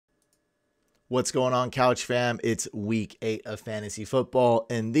What's going on, Couch fam? It's week 8 of fantasy football,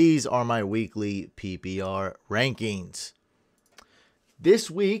 and these are my weekly PPR rankings. This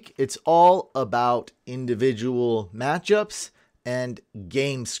week, it's all about individual matchups and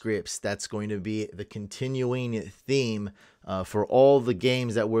game scripts. That's going to be the continuing theme for all the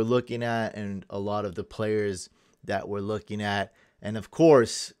games that we're looking at and a lot of the players that we're looking at. And of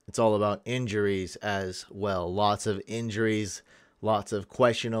course, it's all about injuries as well. Lots of injuries. Lots of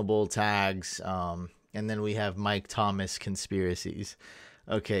questionable tags. And then we have Mike Thomas conspiracies.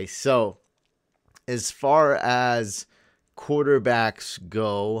 Okay, so as far as quarterbacks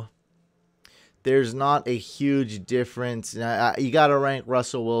go, there's not a huge difference. Now, you got to rank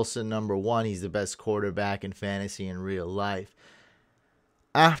Russell Wilson number 1. He's the best quarterback in fantasy in real life.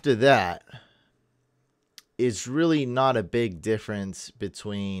 After that, it's really not a big difference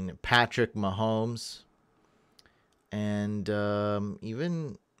between Patrick Mahomes and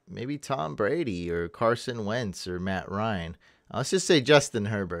even maybe Tom Brady or Carson Wentz or Matt Ryan. Let's just say Justin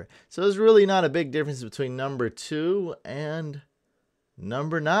Herbert. So there's really not a big difference between number 2 and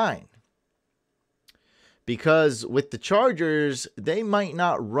number 9. Because with the Chargers, they might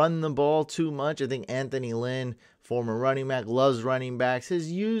not run the ball too much. I think Anthony Lynn, former running back, loves running backs, has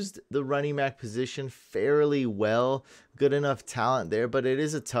used the running back position fairly well. Good enough talent there, but it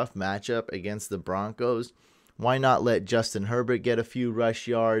is a tough matchup against the Broncos. Why not let Justin Herbert get a few rush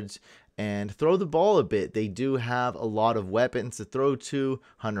yards and throw the ball a bit? They do have a lot of weapons to throw to.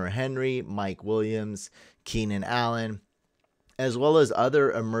 Hunter Henry, Mike Williams, Keenan Allen, as well as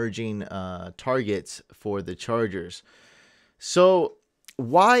other emerging targets for the Chargers. So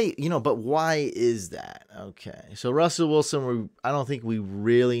why is that? Okay, so Russell Wilson, I don't think we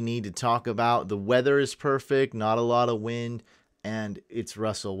really need to talk about. The weather is perfect, not a lot of wind, and it's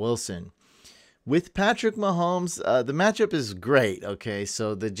Russell Wilson. With Patrick Mahomes, the matchup is great, okay?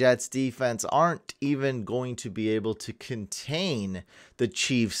 So the Jets defense aren't even going to be able to contain the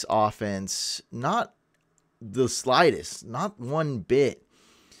Chiefs offense. Not the slightest, not one bit.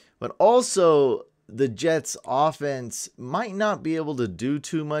 But also, the Jets offense might not be able to do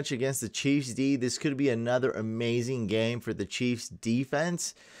too much against the Chiefs D. This could be another amazing game for the Chiefs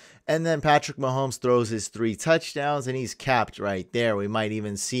defense. And then Patrick Mahomes throws his 3 touchdowns, and he's capped right there. We might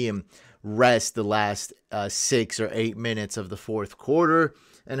even see him rest the last 6 or 8 minutes of the fourth quarter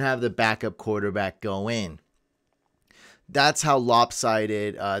and have the backup quarterback go in. That's how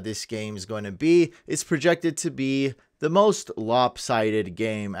lopsided this game is going to be. It's projected to be the most lopsided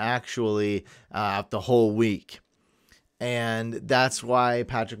game, actually, the whole week. And that's why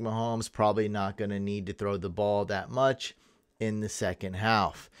Patrick Mahomes probably not going to need to throw the ball that much in the second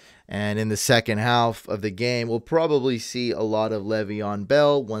half. And in the second half of the game, we'll probably see a lot of Le'Veon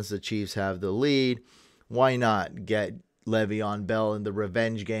Bell once the Chiefs have the lead. Why not get Le'Veon Bell in the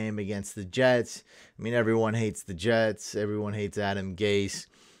revenge game against the Jets? I mean, everyone hates the Jets. Everyone hates Adam Gase.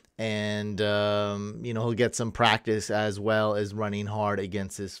 And, he'll get some practice as well as running hard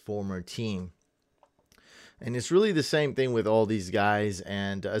against his former team. And it's really the same thing with all these guys.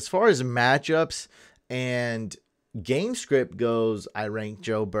 And as far as matchups and game script goes, I rank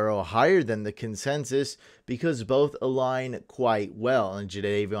Joe Burrow higher than the consensus because both align quite well. And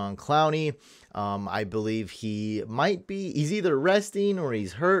Jadeveon Clowney, I believe he's either resting or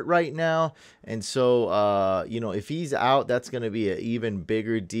he's hurt right now. And so, if he's out, that's going to be an even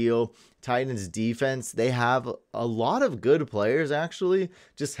bigger deal. Titans defense, they have a lot of good players, actually,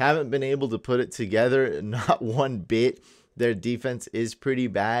 just haven't been able to put it together, not one bit. Their defense is pretty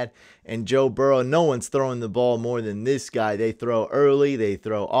bad. And Joe Burrow, no one's throwing the ball more than this guy. They throw early, they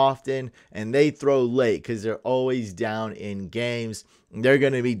throw often, and they throw late because they're always down in games. They're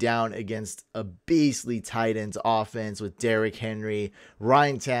going to be down against a beastly Titans offense with Derrick Henry,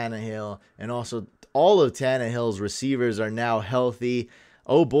 Ryan Tannehill, and also all of Tannehill's receivers are now healthy.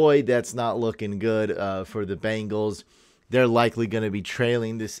 Oh boy, that's not looking good for the Bengals. They're likely going to be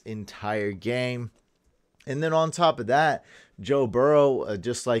trailing this entire game. And then on top of that, Joe Burrow,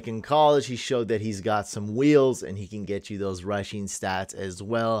 just like in college, he showed that he's got some wheels and he can get you those rushing stats as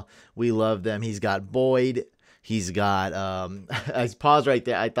well. We love them. He's got Boyd. He's got, I paused right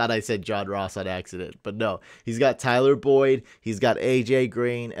there. I thought I said John Ross on accident, but no. He's got Tyler Boyd. He's got A.J.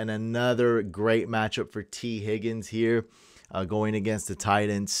 Green and another great matchup for T. Higgins here going against the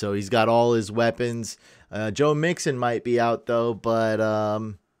Titans. So he's got all his weapons. Joe Mixon might be out though, but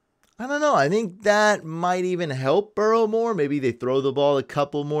I don't know. I think that might even help Burrow more. Maybe they throw the ball a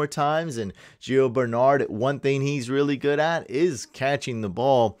couple more times. And Gio Bernard, one thing he's really good at is catching the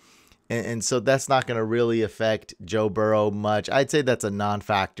ball. And so that's not going to really affect Joe Burrow much. I'd say that's a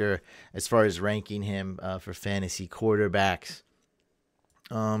non-factor as far as ranking him for fantasy quarterbacks.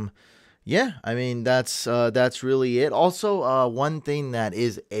 Yeah, I mean that's really it. Also, one thing that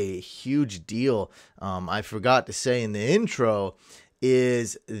is a huge deal, I forgot to say in the intro,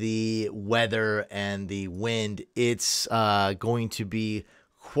 is the weather and the wind. It's going to be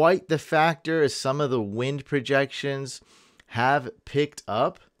quite the factor, as some of the wind projections have picked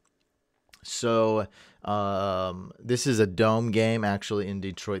up. So this is a dome game, actually, in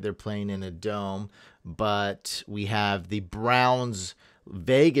Detroit. They're playing in a dome, but we have the Browns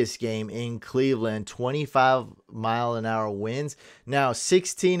Vegas game in Cleveland, 25-mile-an-hour winds. Now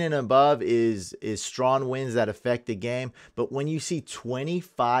 16 and above is strong winds that affect the game, but when you see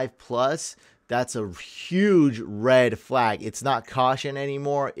 25 plus, that's a huge red flag. It's not caution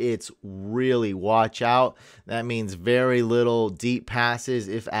anymore. It's really watch out. That means very little deep passes,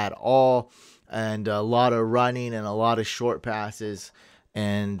 if at all, and a lot of running and a lot of short passes.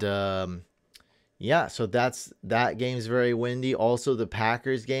 And yeah, so that game's very windy. Also, the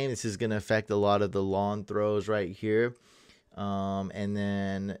Packers game, this is going to affect a lot of the long throws right here. And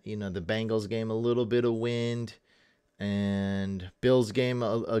then, the Bengals game, a little bit of wind. And Bills game,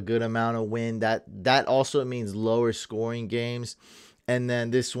 a good amount of wind. That also means lower scoring games. And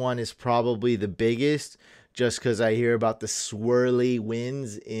then this one is probably the biggest, just because I hear about the swirly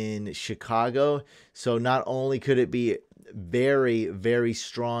winds in Chicago. So not only could it be very, very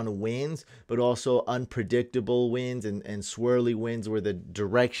strong winds, but also unpredictable winds and swirly winds where the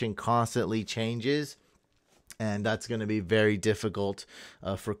direction constantly changes. And that's going to be very difficult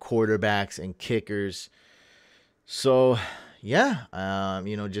for quarterbacks and kickers. So, yeah,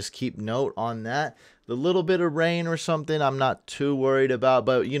 just keep note on that. The little bit of rain or something, I'm not too worried about.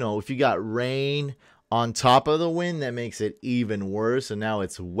 But, if you got rain on top of the wind, that makes it even worse. So now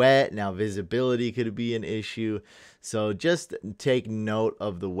it's wet. Now visibility could be an issue. So just take note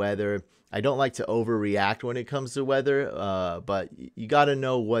of the weather. I don't like to overreact when it comes to weather, but you got to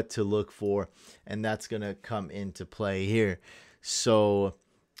know what to look for. And that's going to come into play here. So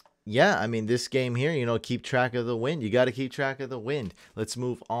yeah, I mean, this game here, keep track of the wind. You got to keep track of the wind. Let's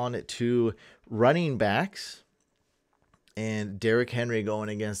move on to running backs. And Derrick Henry going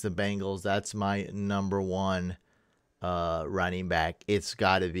against the Bengals. That's my number one running back. It's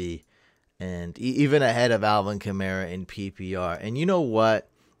got to be. And even ahead of Alvin Kamara in PPR. And you know what?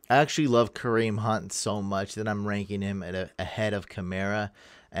 I actually love Kareem Hunt so much that I'm ranking him ahead of Kamara.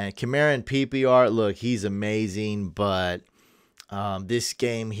 And Kamara in PPR, look, he's amazing, but this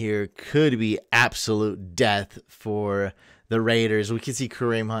game here could be absolute death for the Raiders. We can see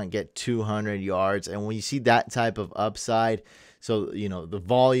Kareem Hunt get 200 yards. And when you see that type of upside, so, the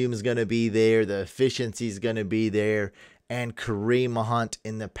volume is going to be there. The efficiency is going to be there. And Kareem Hunt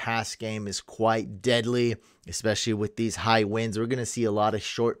in the pass game is quite deadly, especially with these high winds. We're going to see a lot of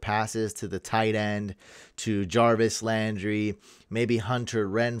short passes to the tight end, to Jarvis Landry, maybe Hunter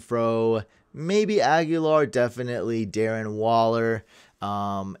Renfrow, maybe Aguilar, definitely Darren Waller.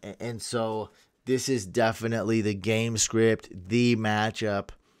 And so this is definitely the game script, the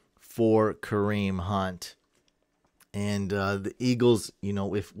matchup for Kareem Hunt. And the Eagles,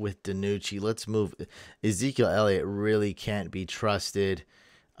 with DiNucci, let's move. Ezekiel Elliott really can't be trusted.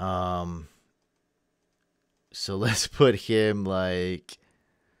 So let's put him like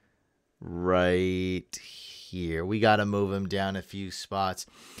right here. We got to move him down a few spots.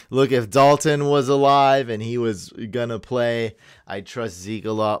 Look, if Dalton was alive and he was going to play, I trust Zeke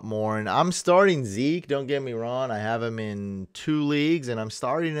a lot more. And I'm starting Zeke, don't get me wrong. I have him in 2 leagues, and I'm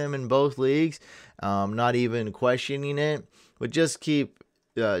starting him in both leagues. Not even questioning it. But just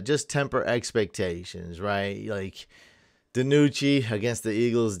temper expectations, right? Like, DiNucci against the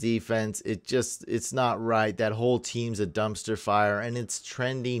Eagles defense, it's not right. That whole team's a dumpster fire, and it's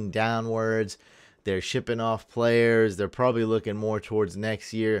trending downwards. They're shipping off players. They're probably looking more towards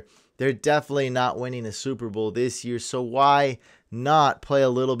next year. They're definitely not winning a Super Bowl this year, so why not play a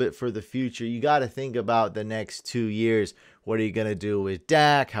little bit for the future? You got to think about the next 2 years. What are you going to do with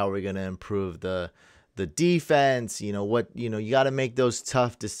Dak? How are we going to improve the defense? You got to make those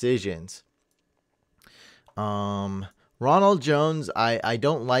tough decisions. Ronald Jones, I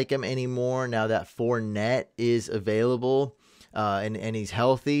don't like him anymore now that Fournette is available. And he's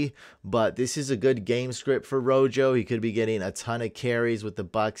healthy, but this is a good game script for Rojo. He could be getting a ton of carries with the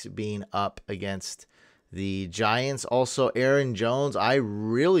Bucks being up against the Giants. Also, Aaron Jones, I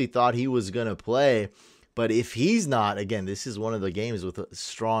really thought he was going to play, but if he's not, again, this is one of the games with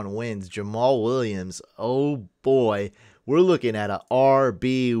strong wins. Jamal Williams, oh boy, we're looking at a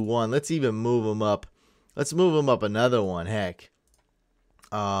RB1. Let's even move him up. Let's move him up another one, heck.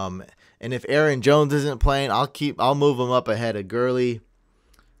 And if Aaron Jones isn't playing, I'll move him up ahead of Gurley.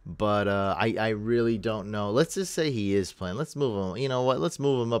 But I really don't know. Let's just say he is playing. Let's move him. You know what? Let's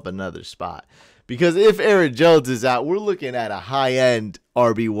move him up another spot. Because if Aaron Jones is out, we're looking at a high-end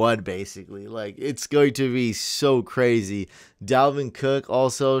RB1 basically. Like, it's going to be so crazy. Dalvin Cook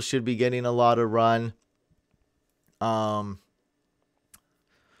also should be getting a lot of run.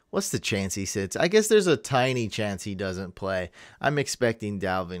 What's the chance he sits? I guess there's a tiny chance he doesn't play. I'm expecting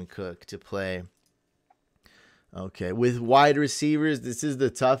Dalvin Cook to play. Okay, with wide receivers, this is the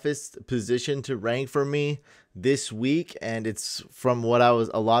toughest position to rank for me this week, and it's from a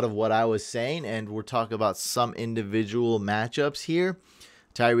lot of what I was saying, and we're talking about some individual matchups here.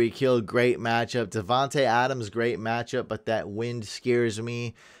 Tyreek Hill, great matchup. Devontae Adams, great matchup, but that wind scares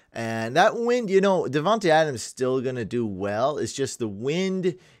me. And that wind, Devontae Adams is still going to do well. It's just the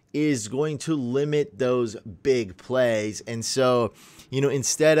wind is going to limit those big plays. And so,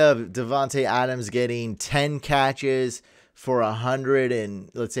 instead of Devontae Adams getting 10 catches for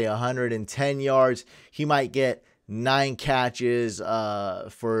 110 yards, he might get 9 catches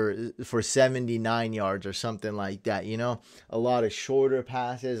for 79 yards or something like that. A lot of shorter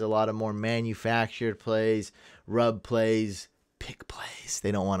passes, a lot of more manufactured plays, rub plays, pick plays.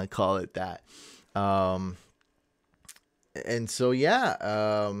 They don't want to call it that. And so, you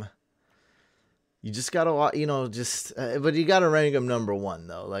just gotta, but you gotta rank him number one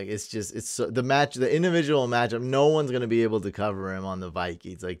though. Like, the individual matchup. No one's gonna be able to cover him on the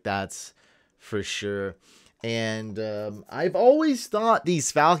Vikings. Like, that's for sure. And I've always thought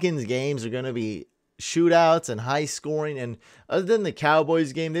these Falcons games are gonna be shootouts and high scoring. And other than the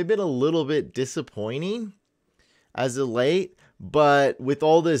Cowboys game, they've been a little bit disappointing as of late. But with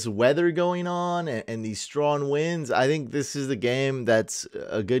all this weather going on and these strong winds, I think this is the game that's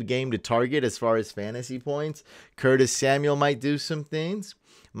a good game to target as far as fantasy points. Curtis Samuel might do some things.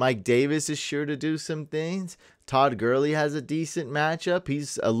 Mike Davis is sure to do some things. Todd Gurley has a decent matchup.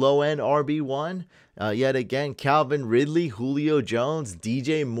 He's a low-end RB1. Yet again, Calvin Ridley, Julio Jones,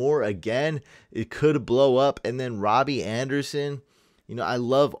 DJ Moore again. It could blow up. And then Robbie Anderson. I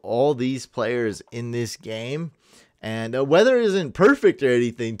love all these players in this game. And the weather isn't perfect or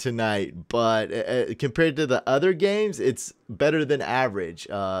anything tonight, but compared to the other games, it's better than average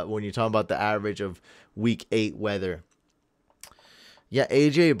when you're talking about the average of week 8 weather. Yeah,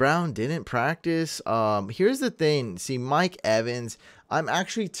 A.J. Brown didn't practice. Here's the thing. See, Mike Evans, I'm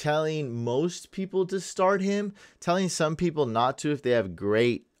actually telling most people to start him, telling some people not to if they have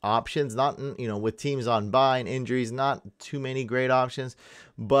great options, not, with teams on bye and injuries, not too many great options.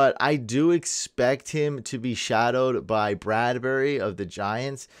 But I do expect him to be shadowed by Bradbury of the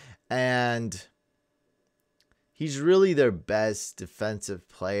Giants. And he's really their best defensive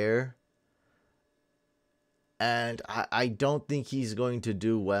player. And I don't think he's going to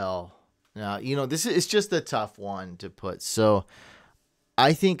do well. Now, it's just a tough one to put. So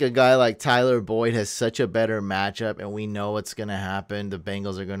I think a guy like Tyler Boyd has such a better matchup, and we know what's going to happen. The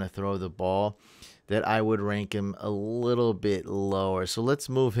Bengals are going to throw the ball, that I would rank him a little bit lower. So let's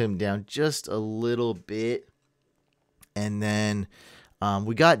move him down just a little bit. And then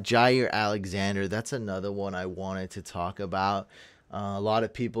we got Jair Alexander. That's another one I wanted to talk about. A lot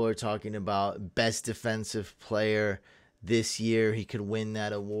of people are talking about best defensive player this year. He could win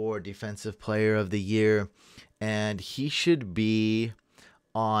that award, Defensive Player of the Year. And he should be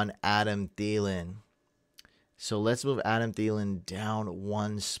on Adam Thielen. So let's move Adam Thielen down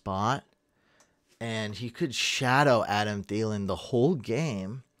one spot. And he could shadow Adam Thielen the whole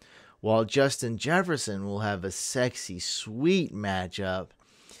game, while Justin Jefferson will have a sexy, sweet matchup.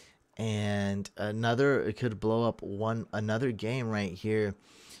 And it could blow up another game right here.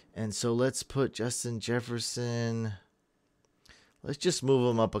 And so let's put Justin Jefferson. Let's just move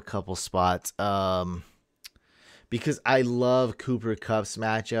him up a couple spots. Because I love Cooper Kupp's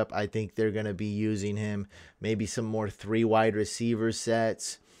matchup. I think they're going to be using him. Maybe some more 3 wide receiver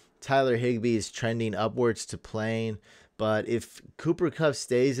sets. Tyler Higbee is trending upwards to playing. But if Cooper Kupp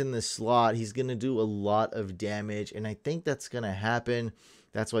stays in the slot, he's going to do a lot of damage. And I think that's going to happen.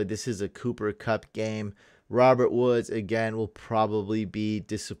 That's why this is a Cooper Kupp game. Robert Woods, again, will probably be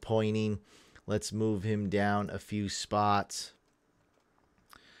disappointing. Let's move him down a few spots.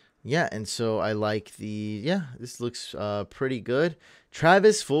 Yeah, and so I like this looks pretty good.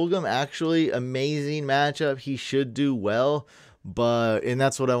 Travis Fulgham, actually, amazing matchup. He should do well. And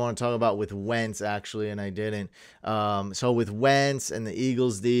that's what I want to talk about with Wentz, actually, and I didn't. So with Wentz and the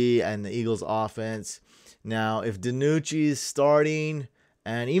Eagles D and the Eagles offense, now if DiNucci is starting,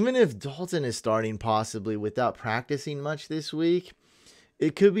 and even if Dalton is starting possibly without practicing much this week,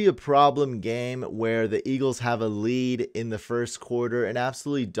 it could be a problem game where the Eagles have a lead in the first quarter and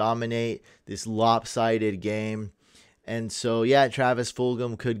absolutely dominate this lopsided game. And so, yeah, Travis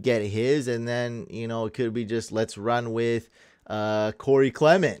Fulgham could get his, and then, you know, it could be just let's run with Corey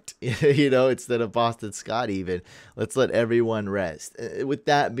Clement, you know, instead of Boston Scott even. Let's let everyone rest. With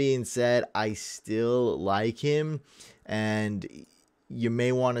that being said, I still like him, and you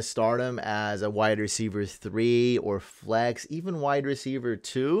may want to start him as a wide receiver 3 or flex, even wide receiver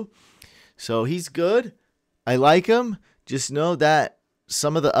 2. So he's good. I like him. Just know that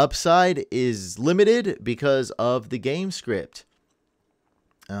some of the upside is limited because of the game script.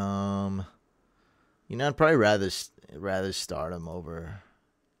 You know, I'd probably rather start him over.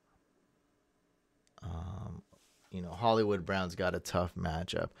 You know, Hollywood Brown's got a tough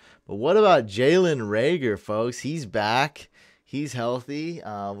matchup. But what about Jalen Reagor, folks? He's back. He's healthy.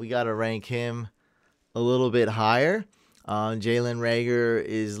 We got to rank him a little bit higher. Jalen Reagor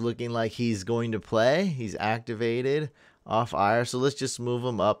is looking like he's going to play. He's activated off IR. So let's just move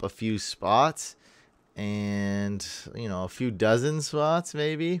him up a few spots. And, you know, a few dozen spots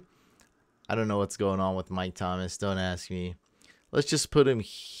maybe. I don't know what's going on with Mike Thomas. Don't ask me. Let's just put him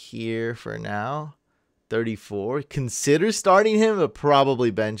here for now. 34. Consider starting him, but probably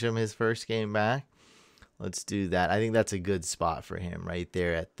bench him his first game back. Let's do that. I think that's a good spot for him right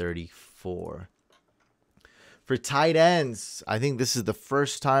there at 34. For tight ends, I think this is the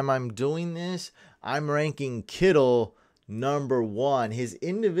first time I'm doing this. I'm ranking Kittle number 1. His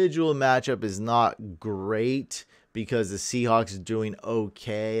individual matchup is not great because the Seahawks are doing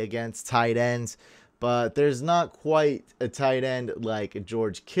okay against tight ends. But there's not quite a tight end like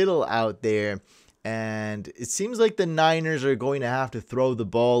George Kittle out there. And it seems like the Niners are going to have to throw the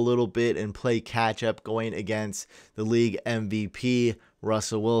ball a little bit and play catch up going against the league MVP,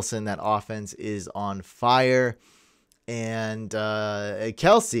 Russell Wilson. That offense is on fire. And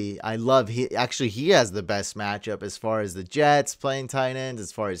Kelsey, I love. He has the best matchup as far as the Jets playing tight ends,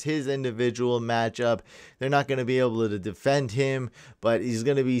 as far as his individual matchup. They're not going to be able to defend him, but he's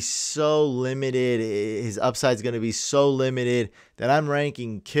going to be so limited. His upside is going to be so limited that I'm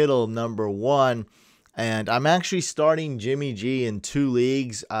ranking Kittle number 1. And I'm actually starting Jimmy G in 2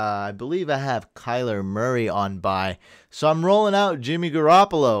 leagues. I believe I have Kyler Murray on bye. So I'm rolling out Jimmy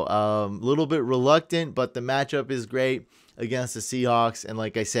Garoppolo. A little bit reluctant, but the matchup is great against the Seahawks. And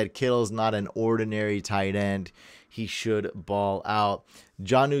like I said, Kittle's not an ordinary tight end. He should ball out.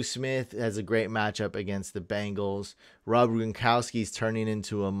 Jonnu Smith has a great matchup against the Bengals. Rob Gronkowski's turning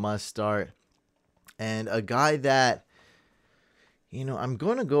into a must start. And a guy that, you know, I'm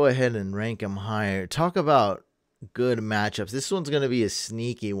going to go ahead and rank him higher. Talk about good matchups. This one's going to be a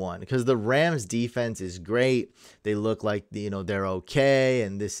sneaky one because the Rams defense is great. They look like, you know, they're okay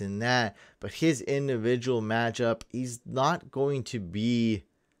and this and that. But his individual matchup, he's not going to be,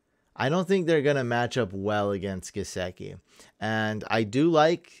 I don't think they're going to match up well against Gesicki. And I do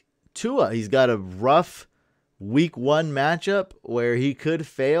like Tua. He's got a rough week 1 matchup where he could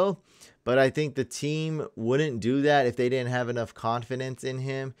fail. But I think the team wouldn't do that if they didn't have enough confidence in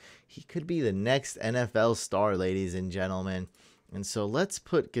him. He could be the next NFL star, ladies and gentlemen. And so let's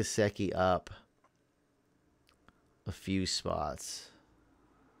put Gesicki up a few spots.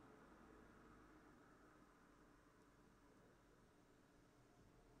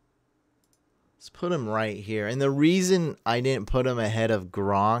 Let's put him right here. And the reason I didn't put him ahead of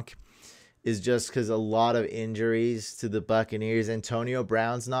Gronk is just because a lot of injuries to the Buccaneers. Antonio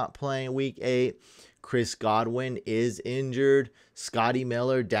Brown's not playing week 8. Chris Godwin is injured. Scotty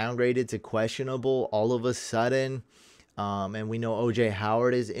Miller downgraded to questionable all of a sudden. And we know O.J.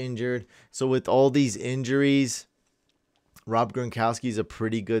 Howard is injured. So with all these injuries, Rob Gronkowski's a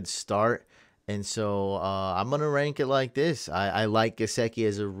pretty good start. And so I'm going to rank it like this. I like Gesicki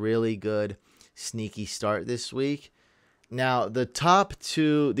as a really good sneaky start this week. Now, the top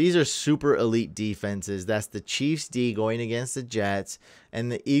 2, these are super elite defenses. That's the Chiefs D going against the Jets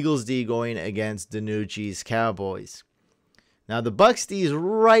and the Eagles D going against DiNucci's Cowboys. Now, the Bucs D is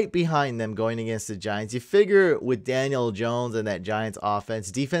right behind them going against the Giants. You figure with Daniel Jones and that Giants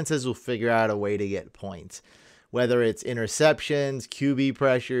offense, defenses will figure out a way to get points. Whether it's interceptions, QB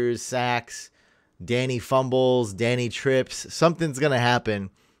pressures, sacks, Danny fumbles, Danny trips, something's going to happen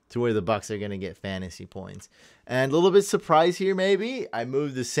to where the Bucs are going to get fantasy points. And a little bit surprised here maybe. I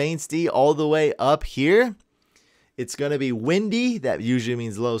moved the Saints D all the way up here. It's going to be windy. That usually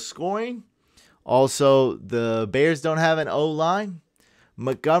means low scoring. Also, the Bears don't have an O-line.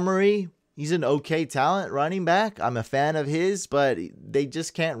 Montgomery, he's an okay talent running back. I'm a fan of his, but they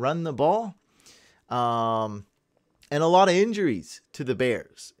just can't run the ball. And a lot of injuries to the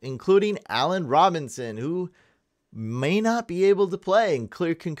Bears, including Allen Robinson, who may not be able to play in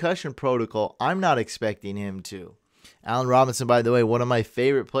clear concussion protocol. I'm not expecting him to. Allen Robinson, by the way, one of my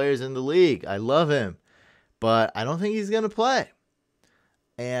favorite players in the league. I love him. but I don't think he's going to play.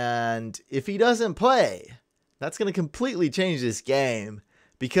 And if he doesn't play, that's going to completely change this game,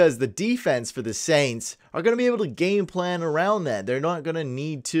 because the defense for the Saints are going to be able to game plan around that. They're not going to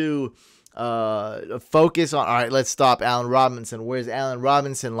need to focus on, all right, let's stop Allen Robinson. Where's Allen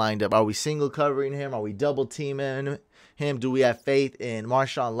Robinson lined up? Are we single covering him? Are we double teaming him? Do we have faith in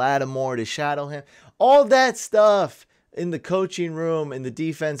Marshawn Lattimore to shadow him? All that stuff in the coaching room, in the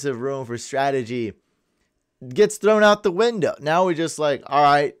defensive room for strategy, gets thrown out the window. Now we're just like, all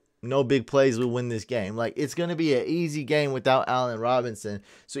right, no big plays will win this game. Like, it's going to be an easy game without Allen Robinson.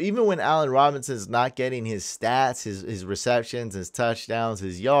 So even when Allen Robinson's not getting his stats, his receptions, his touchdowns,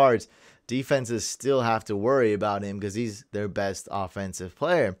 his yards, defenses still have to worry about him because he's their best offensive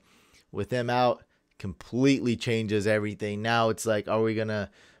player. With him out, completely changes everything. Now it's like, are we going to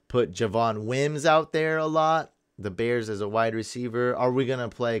put Javon Wims out there a lot, the Bears, as a wide receiver? Are we going to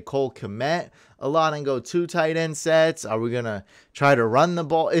play Cole Kmet a lot and go 2 tight end sets? Are we going to try to run the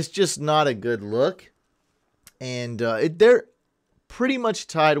ball? It's just not a good look. And they're pretty much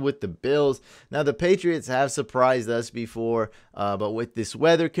tied with the Bills. Now, the Patriots have surprised us before, but with this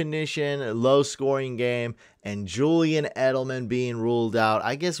weather condition, a low-scoring game, and Julian Edelman being ruled out,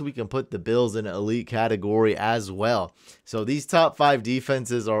 I guess we can put the Bills in an elite category as well. So these top 5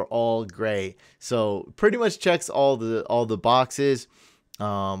 defenses are all great. So pretty much checks all the boxes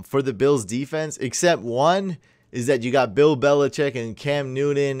for the Bills defense, except one is that you got Bill Belichick and Cam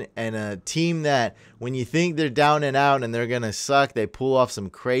Newton and a team that when you think they're down and out and they're going to suck, they pull off some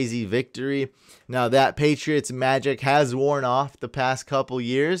crazy victory. Now, that Patriots magic has worn off the past couple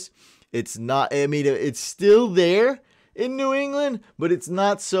years. It's not, I mean, it's still there in New England, but it's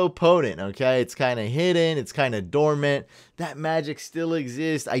not so potent, okay? It's kind of hidden. It's kind of dormant. That magic still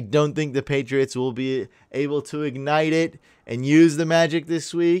exists. I don't think the Patriots will be able to ignite it and use the magic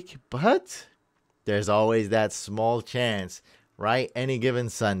this week, but there's always that small chance, right? Any given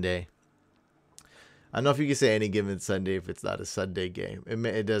Sunday. I don't know if you can say any given Sunday if it's not a Sunday game.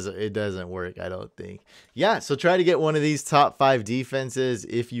 It doesn't work, I don't think. Yeah, so try to get one of these top 5 defenses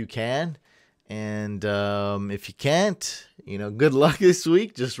if you can. And if you can't, good luck this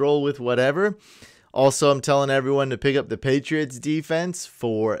week. Just roll with whatever. Also, I'm telling everyone to pick up the Patriots defense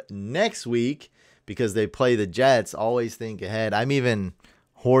for next week because they play the Jets. Always think ahead. I'm even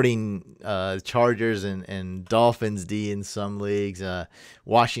hoarding Chargers and Dolphins D in some leagues.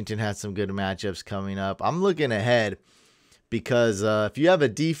 Washington has some good matchups coming up. I'm looking ahead because if you have a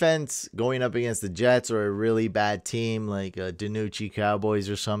defense going up against the Jets or a really bad team like Danucci Cowboys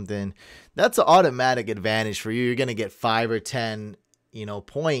or something, that's an automatic advantage for you. You're going to get 5 or 10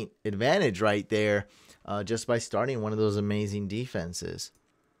 point advantage right there just by starting one of those amazing defenses.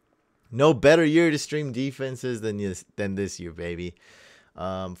 No better year to stream defenses than this year, baby.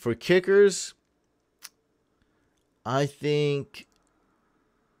 For kickers, I think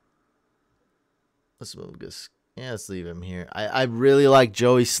let's leave him here. I really like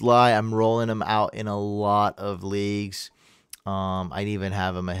Joey Sly. I'm rolling him out in a lot of leagues. I'd even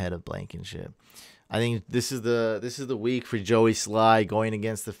have him ahead of Blankenship. I think this is the week for Joey Sly going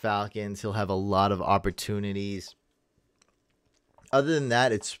against the Falcons. He'll have a lot of opportunities. Other than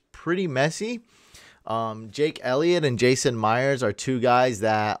that, it's pretty messy. Jake Elliott and Jason Myers are 2 guys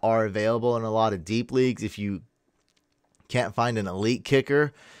that are available in a lot of deep leagues if you can't find an elite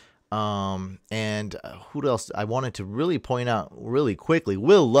kicker. And who else I wanted to really point out really quickly?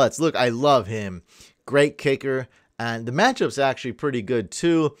 Will Lutz. Look, I love him. Great kicker. And the matchup's actually pretty good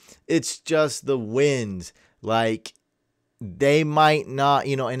too. It's just the wins. Like, they might not,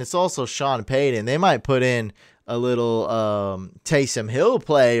 and it's also Sean Payton. They might put in a little Taysom Hill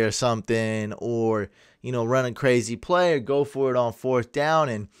play or something, or run a crazy play or go for it on 4th down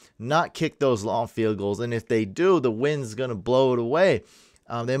and not kick those long field goals. And if they do, the wind's gonna blow it away.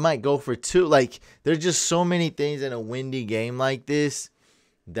 They might go for 2. Like, there's just so many things in a windy game like this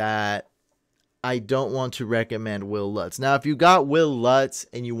that I don't want to recommend Will Lutz. Now, if you got Will Lutz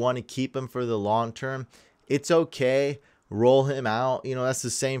and you want to keep him for the long term, it's okay. Roll him out. That's the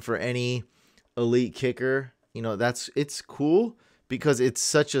same for any elite kicker. It's cool because it's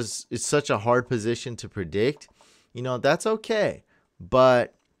such a hard position to predict. That's okay.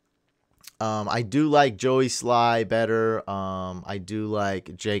 But I do like Joey Sly better. I do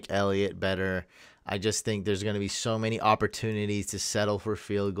like Jake Elliott better. I just think there's going to be so many opportunities to settle for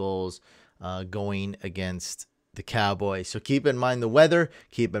field goals going against the Cowboys. So keep in mind the weather,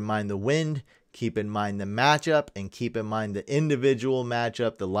 keep in mind the wind, keep in mind the matchup, and keep in mind the individual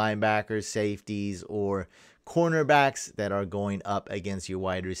matchup, the linebackers, safeties, or cornerbacks that are going up against your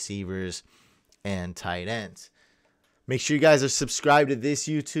wide receivers and tight ends. Make sure you guys are subscribed to this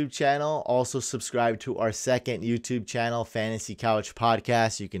YouTube channel. Also subscribe to our second YouTube channel, Fantasy Couch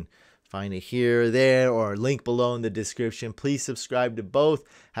Podcast. You can find it here or there or link below in the description. Please subscribe to both.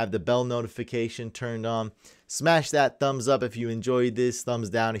 Have the bell notification turned on. Smash that thumbs up if you enjoyed this. Thumbs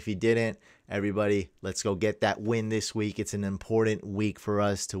down if you didn't. Everybody, let's go get that win this week. It's an important week for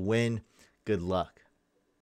us to win. Good luck.